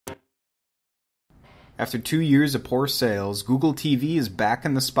After 2 years of poor sales, Google TV is back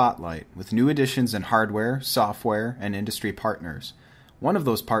in the spotlight with new additions in hardware, software, and industry partners. One of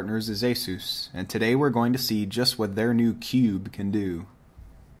those partners is ASUS, and today we're going to see just what their new Cube can do.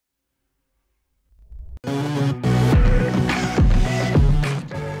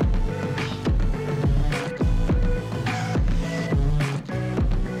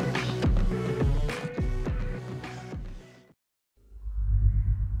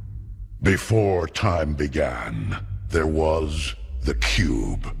 Before time began, there was the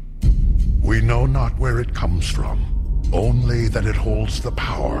Cube. We know not where it comes from, only that it holds the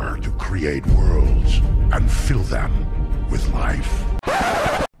power to create worlds and fill them with life.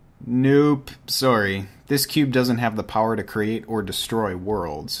 Nope, sorry. This Cube doesn't have the power to create or destroy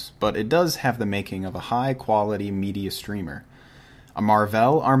worlds, but it does have the making of a high-quality media streamer. A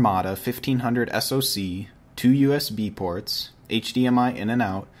Marvell Armada 1500 SoC, 2 USB ports, HDMI in and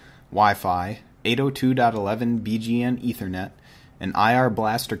out, Wi-Fi, 802.11 BGN Ethernet, an IR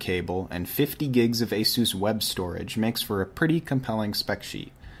blaster cable, and 50 gigs of ASUS web storage makes for a pretty compelling spec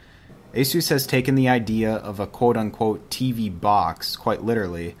sheet. ASUS has taken the idea of a quote-unquote TV box quite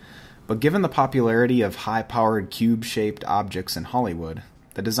literally, but given the popularity of high-powered cube-shaped objects in Hollywood,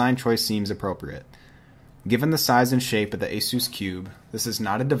 the design choice seems appropriate. Given the size and shape of the ASUS Cube, this is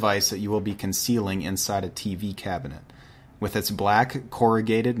not a device that you will be concealing inside a TV cabinet. With its black,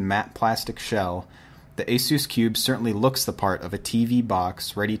 corrugated, matte plastic shell, the ASUS Cube certainly looks the part of a TV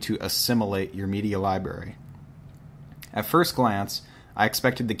box ready to assimilate your media library. At first glance, I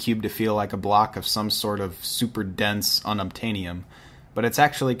expected the Cube to feel like a block of some sort of super dense unobtainium, but it's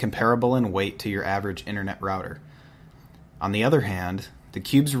actually comparable in weight to your average internet router. On the other hand, the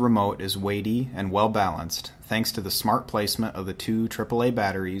Cube's remote is weighty and well balanced thanks to the smart placement of the 2 AAA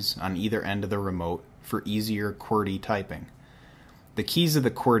batteries on either end of the remote for easier QWERTY typing. The keys of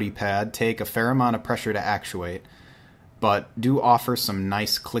the QWERTY pad take a fair amount of pressure to actuate, but do offer some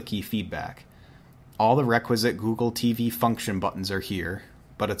nice clicky feedback. All the requisite Google TV function buttons are here,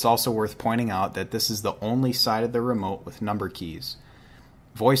 but it's also worth pointing out that this is the only side of the remote with number keys.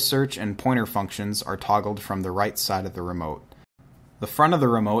 Voice search and pointer functions are toggled from the right side of the remote. The front of the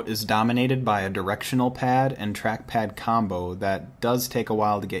remote is dominated by a directional pad and trackpad combo that does take a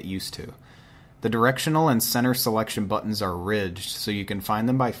while to get used to. The directional and center selection buttons are ridged so you can find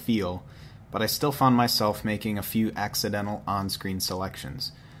them by feel, but I still found myself making a few accidental on-screen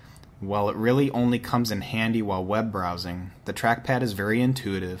selections. While it really only comes in handy while web browsing, the trackpad is very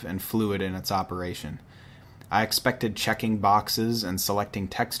intuitive and fluid in its operation. I expected checking boxes and selecting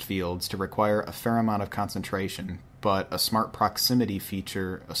text fields to require a fair amount of concentration, but a smart proximity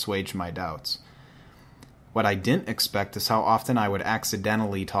feature assuaged my doubts. What I didn't expect is how often I would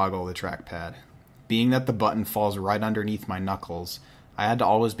accidentally toggle the trackpad. Being that the button falls right underneath my knuckles, I had to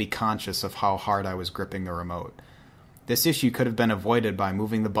always be conscious of how hard I was gripping the remote. This issue could have been avoided by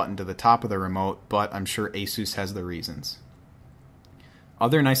moving the button to the top of the remote, but I'm sure ASUS has the reasons.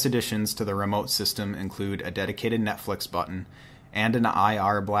 Other nice additions to the remote system include a dedicated Netflix button and an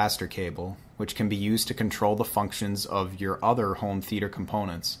IR blaster cable, which can be used to control the functions of your other home theater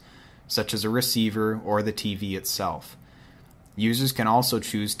components, such as a receiver or the TV itself. Users can also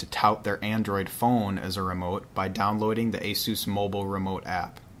choose to tout their Android phone as a remote by downloading the ASUS mobile remote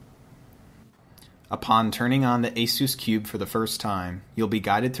app. Upon turning on the ASUS Cube for the first time, you'll be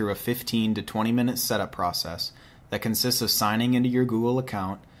guided through a 15 to 20 minute setup process that consists of signing into your Google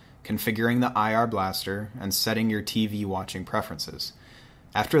account, configuring the IR blaster, and setting your TV watching preferences.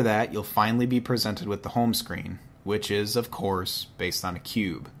 After that, you'll finally be presented with the home screen, which is, of course, based on a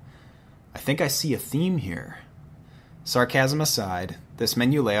cube. I think I see a theme here. Sarcasm aside, this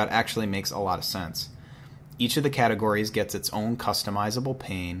menu layout actually makes a lot of sense. Each of the categories gets its own customizable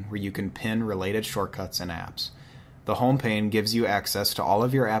pane where you can pin related shortcuts and apps. The home pane gives you access to all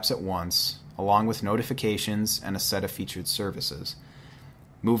of your apps at once, along with notifications and a set of featured services.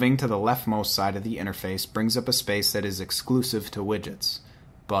 Moving to the leftmost side of the interface brings up a space that is exclusive to widgets,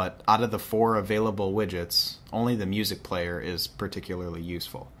 but out of the 4 available widgets, only the music player is particularly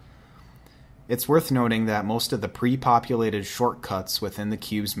useful. It's worth noting that most of the pre-populated shortcuts within the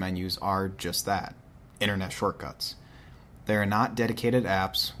Cube's menus are just that, internet shortcuts. They are not dedicated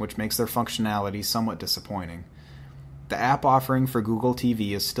apps, which makes their functionality somewhat disappointing. The app offering for Google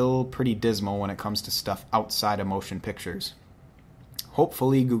TV is still pretty dismal when it comes to stuff outside of motion pictures.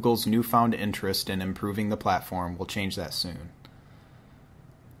 Hopefully, Google's newfound interest in improving the platform will change that soon.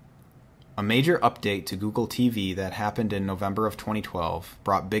 A major update to Google TV that happened in November of 2012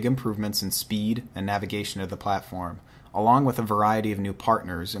 brought big improvements in speed and navigation of the platform, along with a variety of new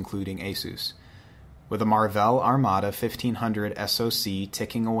partners, including ASUS. With a Marvell Armada 1500 SoC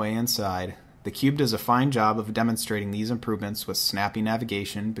ticking away inside, The Cube does a fine job of demonstrating these improvements with snappy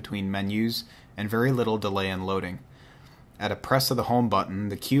navigation between menus and very little delay in loading. At a press of the home button,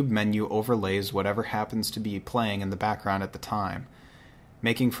 the Cube menu overlays whatever happens to be playing in the background at the time,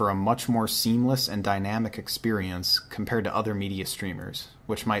 making for a much more seamless and dynamic experience compared to other media streamers,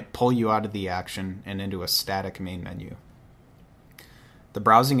 which might pull you out of the action and into a static main menu. The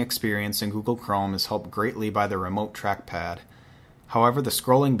browsing experience in Google Chrome is helped greatly by the remote trackpad. However, the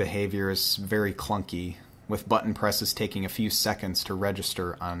scrolling behavior is very clunky, with button presses taking a few seconds to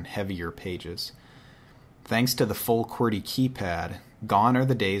register on heavier pages. Thanks to the full QWERTY keypad, gone are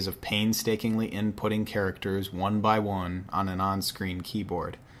the days of painstakingly inputting characters one by one on an on-screen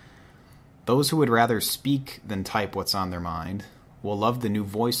keyboard. Those who would rather speak than type what's on their mind will love the new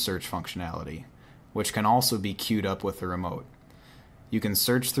voice search functionality, which can also be queued up with the remote. You can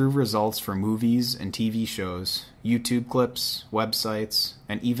search through results for movies and TV shows, YouTube clips, websites,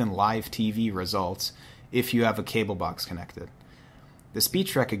 and even live TV results if you have a cable box connected. The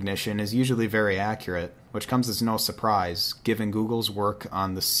speech recognition is usually very accurate, which comes as no surprise given Google's work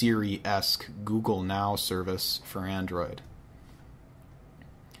on the Siri-esque Google Now service for Android.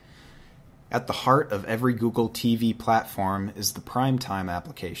 At the heart of every Google TV platform is the Primetime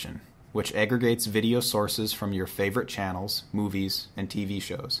application, which aggregates video sources from your favorite channels, movies, and TV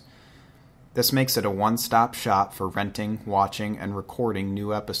shows. This makes it a one-stop shop for renting, watching, and recording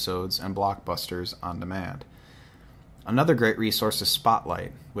new episodes and blockbusters on demand. Another great resource is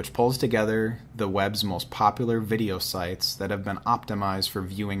Spotlight, which pulls together the web's most popular video sites that have been optimized for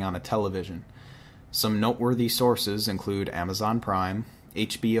viewing on a television. Some noteworthy sources include Amazon Prime,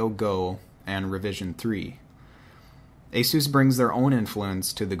 HBO Go, and Revision 3. ASUS brings their own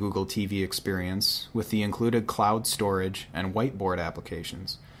influence to the Google TV experience with the included cloud storage and whiteboard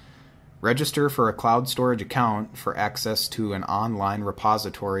applications. Register for a cloud storage account for access to an online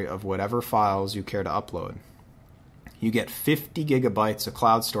repository of whatever files you care to upload. You get 50 gigabytes of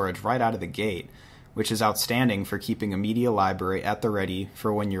cloud storage right out of the gate, which is outstanding for keeping a media library at the ready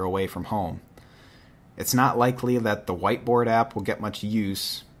for when you're away from home. It's not likely that the whiteboard app will get much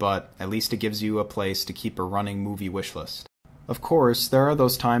use, but at least it gives you a place to keep a running movie wishlist. Of course, there are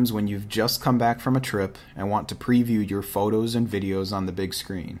those times when you've just come back from a trip and want to preview your photos and videos on the big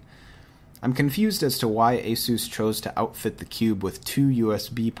screen. I'm confused as to why ASUS chose to outfit the Cube with 2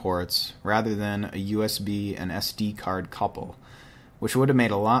 USB ports rather than a USB and SD card couple, which would have made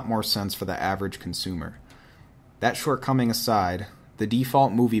a lot more sense for the average consumer. That shortcoming aside, the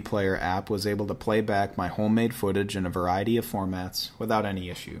default movie player app was able to play back my homemade footage in a variety of formats without any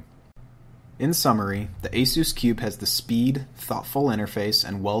issue. In summary, the ASUS Cube has the speed, thoughtful interface,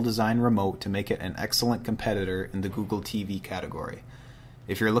 and well-designed remote to make it an excellent competitor in the Google TV category.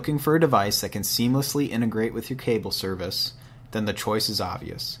 If you're looking for a device that can seamlessly integrate with your cable service, then the choice is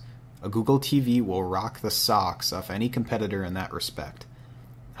obvious. A Google TV will rock the socks off any competitor in that respect.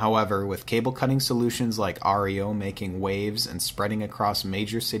 However, with cable-cutting solutions like Aereo making waves and spreading across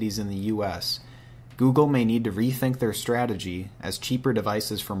major cities in the US, Google may need to rethink their strategy as cheaper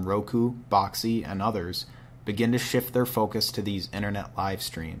devices from Roku, Boxee, and others begin to shift their focus to these internet live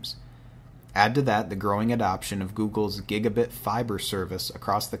streams. Add to that the growing adoption of Google's gigabit fiber service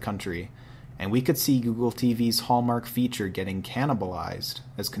across the country, and we could see Google TV's hallmark feature getting cannibalized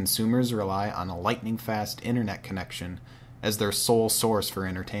as consumers rely on a lightning-fast internet connection as their sole source for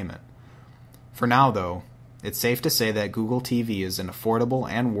entertainment. For now, though, it's safe to say that Google TV is an affordable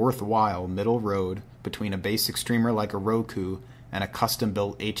and worthwhile middle road between a basic streamer like a Roku and a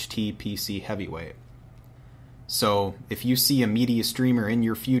custom-built HT PC heavyweight. So, if you see a media streamer in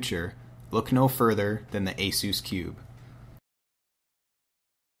your future, look no further than the ASUS Cube.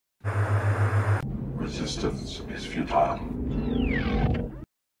 Resistance is futile.